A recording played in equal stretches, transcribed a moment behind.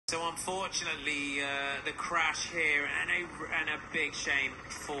So unfortunately, the crash here, and a big shame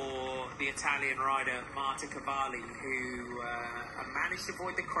for the Italian rider Marta Cavalli, who managed to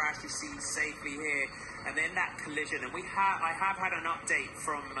avoid the crash. She's seen safely here, and then that collision. And I have had an update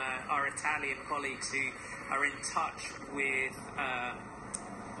from our Italian colleagues who are in touch with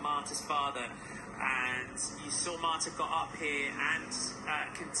Marta's father. And you saw Marta got up here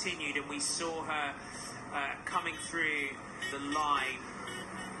and continued, and we saw her coming through the line.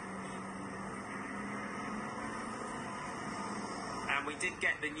 And we did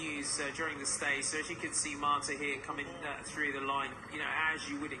get the news during the stay, so as you can see Marta here coming through the line, as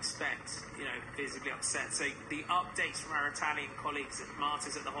you would expect, visibly upset. So the updates from our Italian colleagues at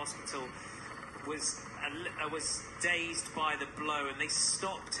Marta's at the hospital was dazed by the blow, and they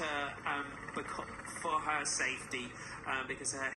stopped her for her safety because her